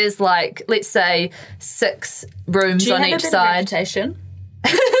 literally there's like, let's say 6 rooms on each side. Reputation?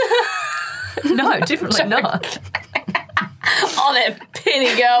 No, definitely not. Oh, that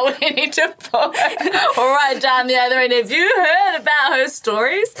penny girl we need to put right down the other end. Have you heard about her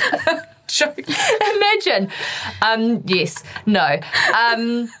stories? Joking. Imagine. Yes. No.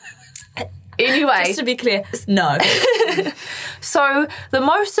 Anyway. Just to be clear, no. So the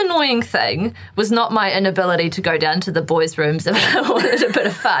most annoying thing was not my inability to go down to the boys' rooms if I wanted a bit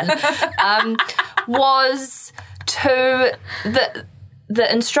of fun, was to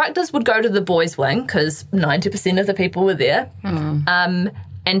the instructors would go to the boys' wing because 90% of the people were there,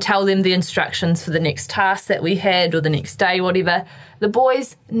 and tell them the instructions for the next task that we had or the next day, whatever. The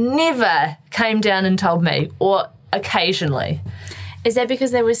boys never came down and told me, or occasionally. Is that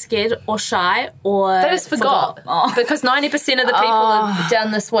because they were scared or shy or They just forgot. Because 90% of the people are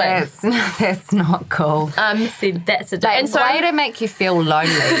down this way. That's not cool. See, that's a And so, way to make you feel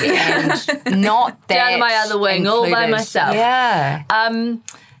lonely and not that Down my other wing, all by included. myself. Yeah.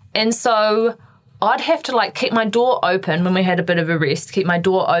 And so I'd have to keep my door open when we had a bit of a rest, keep my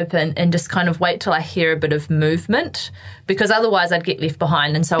door open and just kind of wait till I hear a bit of movement because otherwise I'd get left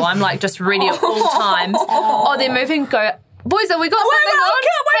behind. And so I'm just ready at all times. Oh, they're moving. Go, boys, have we got something on?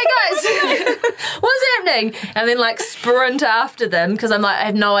 Hey guys, what's happening? And then sprint after them because I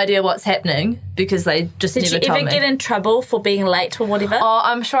have no idea what's happening because they just Did never you told ever me. get in trouble for being late or whatever? Oh,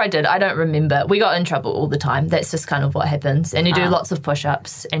 I'm sure I did. I don't remember. We got in trouble all the time. That's just kind of what happens. And you do lots of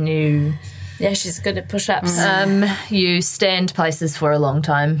push-ups and you... Yeah, she's good at push-ups. You stand places for a long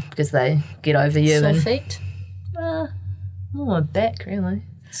time because they get over you. Sore and feet? my back, really.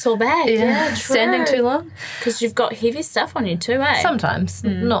 Sore back, yeah, true. Standing too long. Because you've got heavy stuff on you too, eh? Sometimes,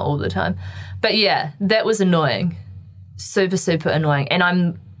 not all the time. But yeah, that was annoying. Super, super annoying. And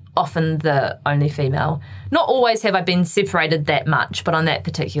I'm often the only female. Not always have I been separated that much, but on that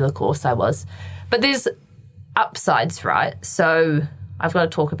particular course I was. But there's upsides, right? So I've got to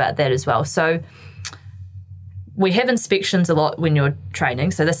talk about that as well. So we have inspections a lot when you're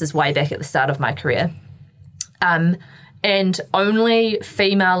training. So this is way back at the start of my career. And only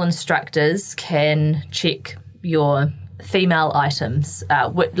female instructors can check your female items,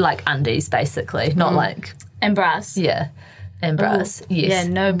 like undies, basically, not like And bras. and bras. Yes. Yeah,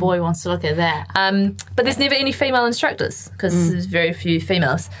 no boy wants to look at that. But there's never any female instructors because there's very few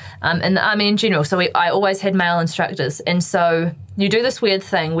females in the army in general. So I always had male instructors. And so you do this weird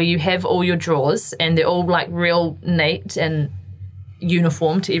thing where you have all your drawers and they're all like real neat and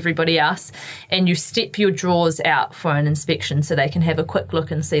uniform to everybody else, and you step your drawers out for an inspection so they can have a quick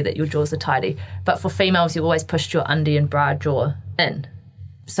look and see that your drawers are tidy. But for females, you always pushed your undie and bra drawer in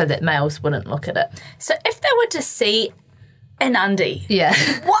so that males wouldn't look at it. So if they were to see an undie, Yeah.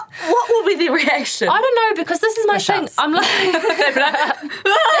 what would be the reaction? I don't know, because this is my thing. Push-ups. I'm like,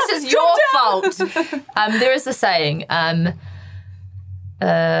 this is your fault. There is a saying,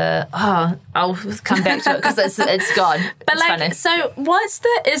 I'll come back to it because it's gone. But it's like, funny. so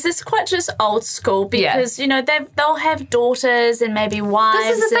is this quite just old school? Because, you know, they'll have daughters and maybe wives.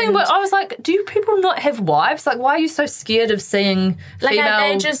 This is the thing, and, where I was like, do people not have wives? Like, why are you so scared of seeing like, female... are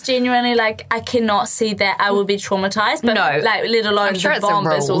they just genuinely like, I cannot see that, I will be traumatized? But, No. like, let alone I'm sure the it's a bomb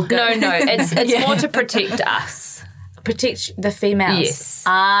is all rule. good. No, it's more to protect us. Protect the females. Yes.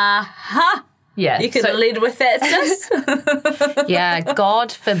 Aha! Yeah. You could have led with that, sis. Yeah,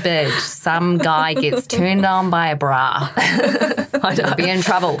 God forbid some guy gets turned on by a bra. I don't Be in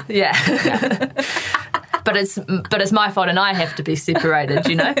trouble. Yeah. But it's my fault and I have to be separated,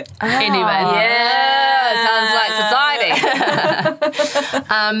 you know? Anyway. Sounds like society.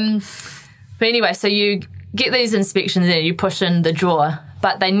 But anyway, so you get these inspections in, you push in the drawer,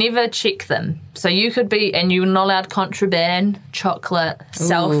 but they never check them. So you could be, and you're not allowed contraband, chocolate,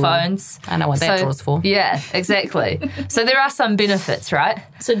 cell Ooh. phones. I know what that drawer's for. Yeah, exactly. So there are some benefits, right?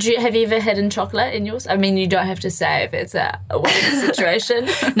 So have you ever hidden chocolate in yours? I mean, you don't have to say if it's a weird situation.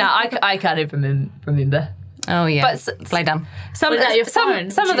 No, I can't even remember. Oh, yeah. But Play dumb. Some, What about your phone?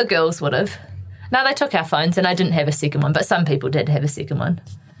 some of the girls would have. No, they took our phones and I didn't have a second one, but some people did have a second one.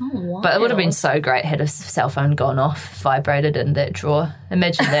 Oh, wow. But it would have been so great had a cell phone gone off, vibrated in that drawer.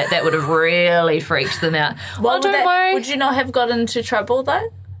 Imagine that. That would have really freaked them out. Well, Don't worry. Would you not have got into trouble though?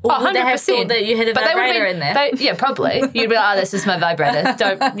 Or would they have 100%. thought that you had a But they would have vibrator been- in there? Yeah, probably. You'd be like, oh, this is my vibrator.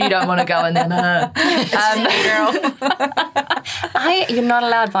 You don't want to go in there. No. You're not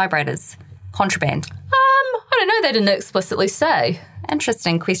allowed vibrators. Contraband. I don't know. They didn't explicitly say.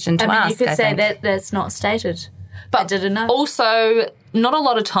 Interesting question to I mean, ask. you could I say think. that that's not stated. But I didn't know. Also, not a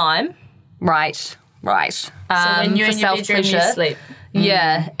lot of time. Right. So when you're for in your bedroom, you self-pleasure. sleep.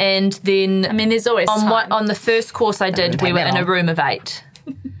 Yeah, and then I mean, there's always time. on the first course I did, Doesn't we take were that in a long. room of 8.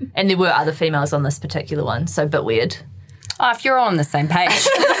 And there were other females on this particular one, so a bit weird. Oh, if you're all on the same page.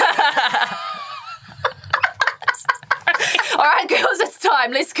 All right, girls, it's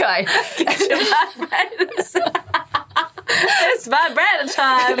time. Let's go. It's vibrator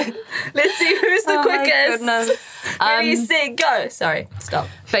time. Let's see who's the quickest. goodness. Ready, set, go. Sorry, stop.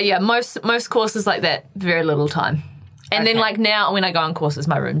 But yeah, most courses like that, very little time. And then like now when I go on courses,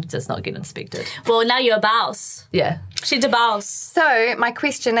 my room does not get inspected. Well, now you're a boss. Yeah. She's a boss. So my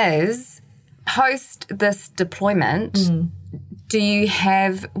question is, post this deployment, do you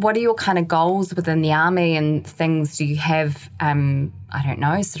have, what are your kind of goals within the army and things? Do you have, I don't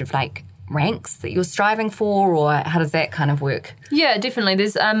know, sort of like ranks that you're striving for, or how does that kind of work? Yeah, definitely.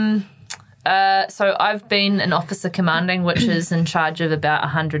 There's so I've been an officer commanding, which is in charge of about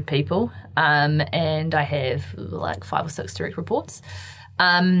 100 people, and I have like 5 or 6 direct reports.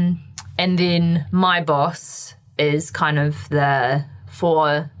 And then my boss is kind of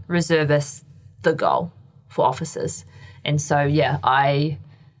for reservists, the goal for officers. And so, yeah, I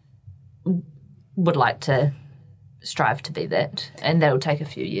would like to strive to be that. And that'll take a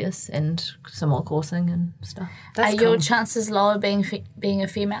few years and some more coursing and stuff. That's Are your chances lower being a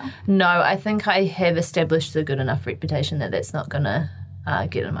female? No, I think I have established a good enough reputation that that's not going to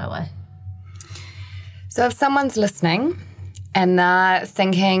get in my way. So if someone's listening and they're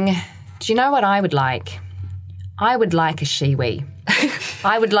thinking, do you know what I would like? I would like a shiwi.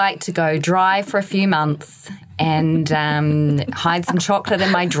 I would like to go dry for a few months and hide some chocolate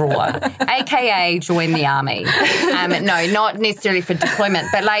in my drawer, a.k.a. join the army. No, not necessarily for deployment,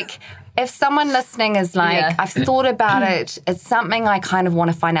 but like if someone listening is like, Yeah. I've thought about it, it's something I kind of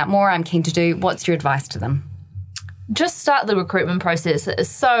want to find out more, I'm keen to do, what's your advice to them? Just start the recruitment process. It is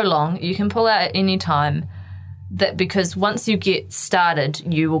so long. You can pull out at any time. That because once you get started,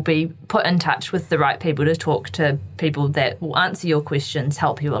 you will be put in touch with the right people to talk to, people that will answer your questions,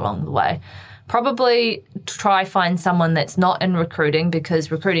 help you along the way. Probably try find someone that's not in recruiting, because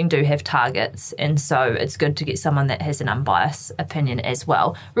recruiting do have targets, and so it's good to get someone that has an unbiased opinion as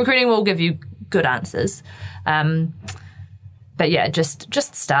well. Recruiting will give you good answers. But yeah, just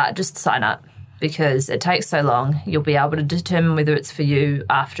start, just sign up. because it takes so long. You'll be able to determine whether it's for you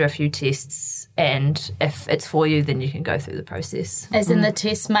after a few tests, and if it's for you, then you can go through the process. As in the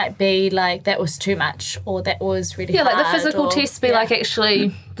test might be like, that was too much, or that was really hard. Yeah, like the physical tests be like,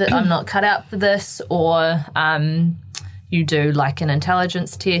 actually, that I'm not cut out for this, or you do like an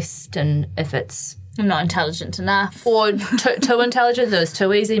intelligence test, and if it's... I'm not intelligent enough. Or too intelligent, it was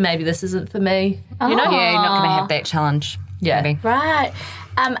too easy, maybe this isn't for me. You know? Yeah, you're not going to have that challenge. Yeah. Maybe. Right.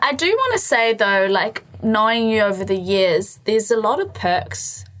 I do want to say, though, like, knowing you over the years, there's a lot of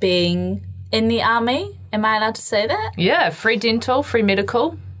perks being in the army. Am I allowed to say that? Yeah, free dental, free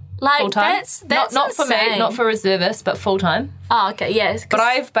medical, Like, full-time. that's not for me, insane. not for reservists, but full-time. Oh, okay, yes. But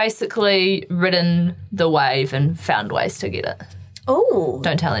I've basically ridden the wave and found ways to get it. Oh.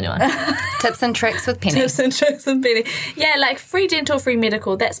 Don't tell anyone. Tips and tricks with Penny. Tips and tricks and Penny. Yeah, like free dental, free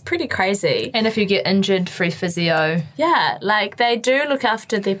medical, that's pretty crazy. And if you get injured, free physio. Yeah, like they do look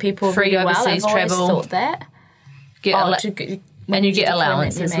after their people Free really well. overseas I've always travel. thought that. Get When and you do get deployment,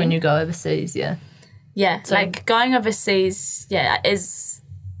 allowances you when mean? you go overseas, yeah. Yeah, like going overseas, is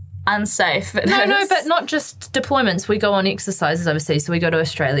unsafe. No, but not just deployments. We go on exercises overseas. So we go to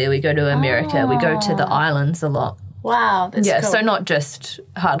Australia, we go to America, we go to the islands a lot. Wow, that's Yeah, cool. so not just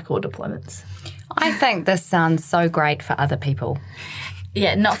hardcore deployments. I think this sounds so great for other people.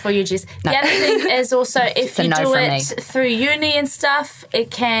 Yeah, not for you, Jess. The other thing is also if a you no do from it me. through uni and stuff,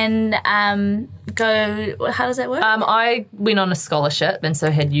 it can go. How does that work? I went on a scholarship and so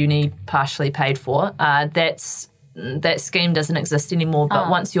had uni partially paid for. That scheme doesn't exist anymore,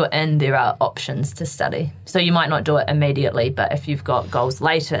 but once you're in, there are options to study. So you might not do it immediately, but if you've got goals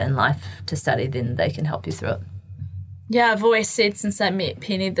later in life to study, then they can help you through it. Yeah, I've always said since I met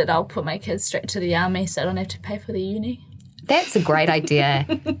Penny that I'll put my kids straight to the army so I don't have to pay for the uni. That's a great idea.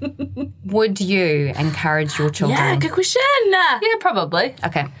 Would you encourage your children? Yeah, good question. Yeah, probably.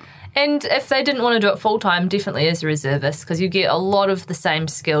 Okay. And if they didn't want to do it full time, definitely as a reservist, because you get a lot of the same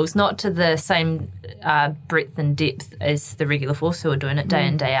skills, not to the same breadth and depth as the regular force who are doing it day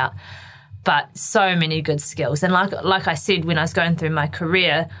in, day out, but so many good skills. And like I said, when I was going through my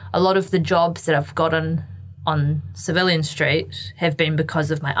career, a lot of the jobs that I've gotten on Civilian Street have been because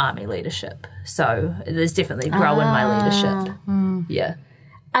of my army leadership. So there's definitely grow in my leadership. Yeah.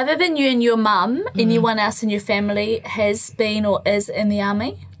 Other than you and your mum, anyone else in your family has been or is in the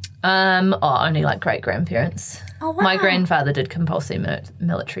army? Only like great grandparents. Oh, wow. My grandfather did compulsory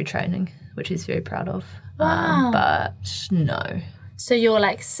military training, which he's very proud of. Wow. But no. So you're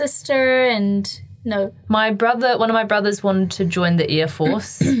like sister and no. One of my brothers wanted to join the Air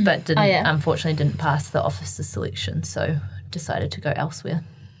Force, but unfortunately didn't pass the officer selection, so decided to go elsewhere.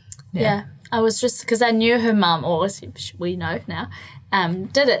 Yeah. I was just, because I knew her mum, or we know now,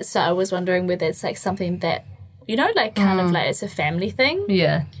 did it. So I was wondering whether it's like something that, like kind of like it's a family thing.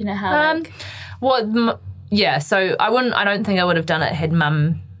 Yeah. You know how so I don't think I would have done it had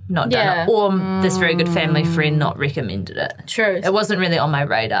mum not done it, or this very good family friend not recommended it. True. It wasn't really on my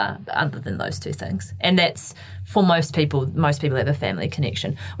radar other than those two things. And that's for most people have a family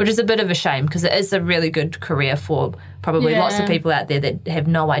connection, which is a bit of a shame because it is a really good career for probably lots of people out there that have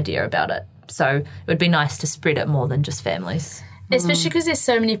no idea about it. So it would be nice to spread it more than just families. Especially because there's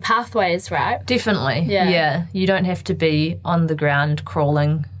so many pathways, right? Definitely. Yeah. You don't have to be on the ground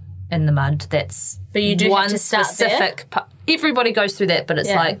crawling in the mud. But you do one have to start specific everybody goes through that, but it's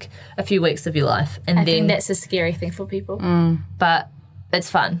like a few weeks of your life. And I think that's a scary thing for people. But it's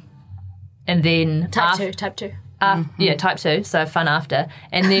fun. And then Type 2. Yeah, type 2, so fun after.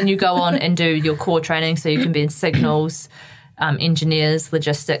 And then you go on and do your core training so you can be in signals, engineers,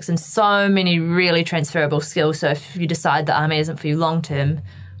 logistics, and so many really transferable skills. So if you decide the army isn't for you long term,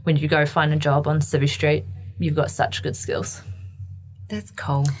 when you go find a job on Civvy Street, you've got such good skills. That's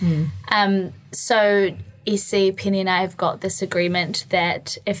cool. So Essie, Penny and I have got this agreement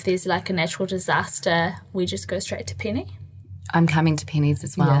that if there's like a natural disaster, we just go straight to Penny. I'm coming to Penny's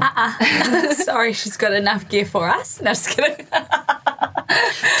as well. Sorry, she's got enough gear for us. No, just kidding.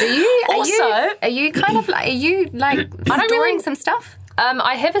 Do you? Also- are you kind of like, storing some stuff?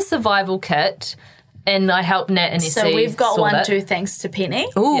 I have a survival kit, and I help Nat and Essie. So we've got sort one it. too, thanks to Penny.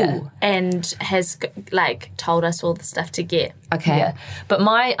 Ooh. Yeah. And has told us all the stuff to get. Okay. Yeah. But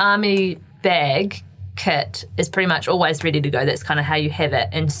my army bag kit is pretty much always ready to go. That's kind of how you have it.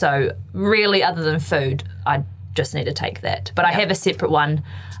 And so really, other than food, I just need to take that. But I have a separate one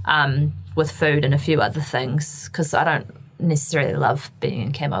with food and a few other things because I don't necessarily love being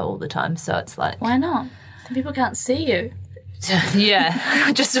in camo all the time. So it's like... Why not? Then people can't see you.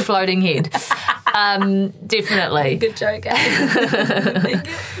 Yeah, just a floating head. Definitely. Good joke, eh?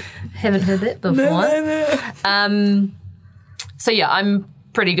 Haven't heard that before. So yeah, I'm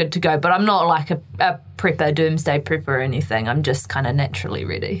pretty good to go. But I'm not like a prepper, doomsday prepper or anything. I'm just kind of naturally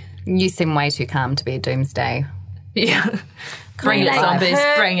ready. You seem way too calm to be a doomsday. Yeah. Bring it, Like, zombies.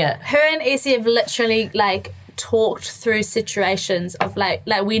 Bring it. Her and Essie have literally like talked through situations of like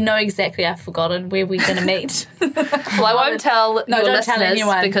we know exactly. I've forgotten where we're gonna meet. Well, I won't tell your don't listeners tell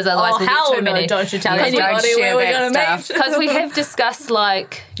anyone. because otherwise we'll hell get too many. No, don't you tell Don't anybody share where we're that gonna stuff. meet. Because we have discussed,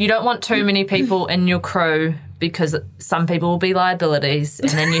 like, you don't want too many people in your crew because some people will be liabilities and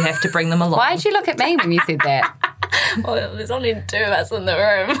then you have to bring them along. Why'd you look at me when you said that? Well, there's only 2 of us in the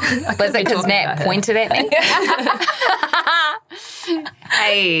room. Was it because talking Nat about her. pointed at me?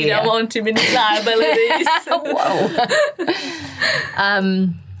 Hey. You don't want too many liabilities. Whoa.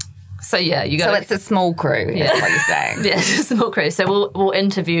 So, yeah, you got So it's a small crew, is what you're saying. Yeah, it's a small crew. So we'll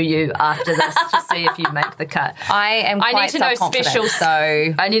interview you after this to see if you make the cut. I am quite I need to know self-confident, special.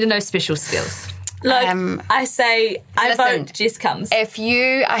 so I need to know special skills. Look, I say I listen, vote Jess comes. if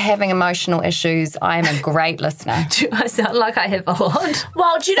you are having emotional issues, I am a great listener. Do I sound like I have a lot?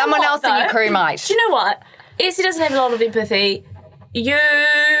 Well, do you know Someone what, else in your though? crew might. Do you know what? Essie doesn't have a lot of empathy. You...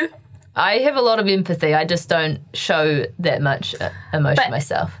 I have a lot of empathy. I just don't show that much emotion But-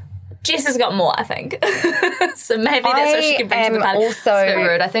 myself. Jess has got more, I think. So maybe that's what she can bring to the am party. also It's very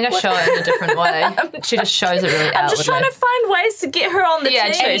rude. I think I show it in a different way. She just shows it really I'm just outwardly. trying to find ways to get her on the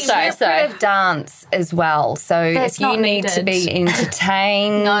Yeah, team. true. So- interpretive dance as well. So That's if you not need to needed. be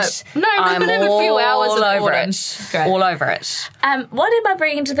entertained, No, we I'm could have a few hours all of over boredom. it. Great. All over it. What am I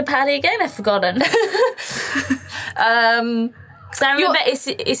bringing to the party again? I've forgotten. Because I remember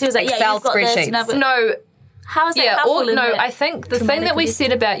Essie was like, yeah, Excel you've got this. And I've got, No, how is that yeah, helpful in no. the I think the thing that we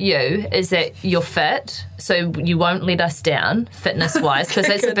said about you is that you're fit, so you won't let us down fitness-wise, because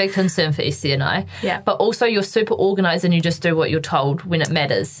that's a big concern for Essie and I. Yeah. But also you're super organised and you just do what you're told when it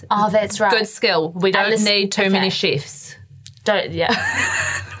matters. Oh, that's right. Good skill. We don't listen- need too okay. many chefs. Don't, yeah.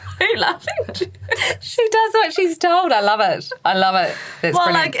 Why are you laughing? She does what she's told. I love it. I love it. That's Well,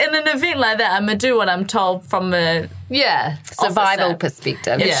 brilliant. like in an event like that, I'm going to do what I'm told from a Yeah. Survival officer.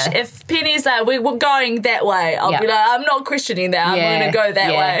 perspective. Yeah. If Penny's like, we're going that way, I'll be like, I'm not questioning that. I'm Yeah. going to go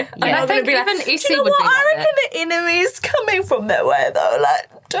that Yeah. way. Yeah. I'm I not think gonna be even like, Essie do you know would what? be like I reckon the enemy's coming from that way, though. Like,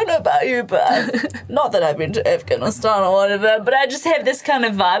 don't know about you, but not that I've been to Afghanistan or whatever, but I just have this kind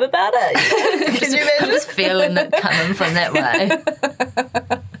of vibe about it. Can you I'm imagine? just feeling it coming from that way.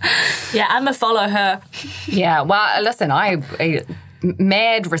 Yeah, I'm going to follow her. Yeah, well, listen, I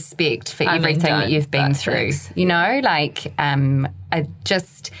mad respect for I mean, everything that don't, you've been but through. thanks. You know, like, I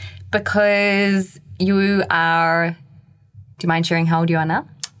just because you are. Do you mind sharing how old you are now?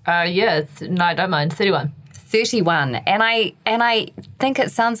 Yeah, no, I don't mind. 31. 31, and I think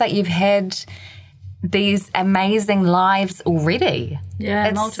it sounds like you've had these amazing lives already. Yeah,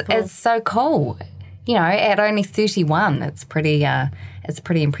 multiple. It's so cool. You know, at only 31, it's pretty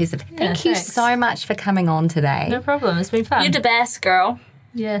impressive. Thank you thanks. so much for coming on today. No problem. It's been fun. You're the best, girl.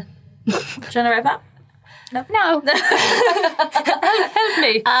 Yeah. Do you want to wrap up? No. Help me.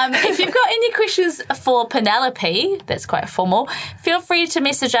 If you've got any questions for Penelope, that's quite formal, feel free to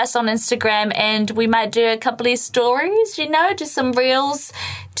message us on Instagram and we might do a couple of stories, you know, just some reels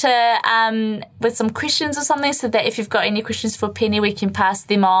to with some questions or something, so that if you've got any questions for Penny, we can pass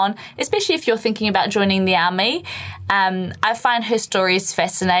them on, especially if you're thinking about joining the army. I find her stories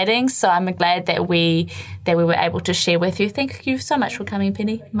fascinating, so I'm glad that we were able to share with you. Thank you so much for coming,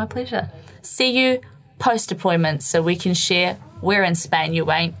 Penny. My pleasure. See you post-deployment so we can share. We're in Spain,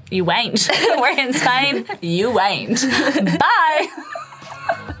 you ain't. We're in Spain, you ain't. Bye.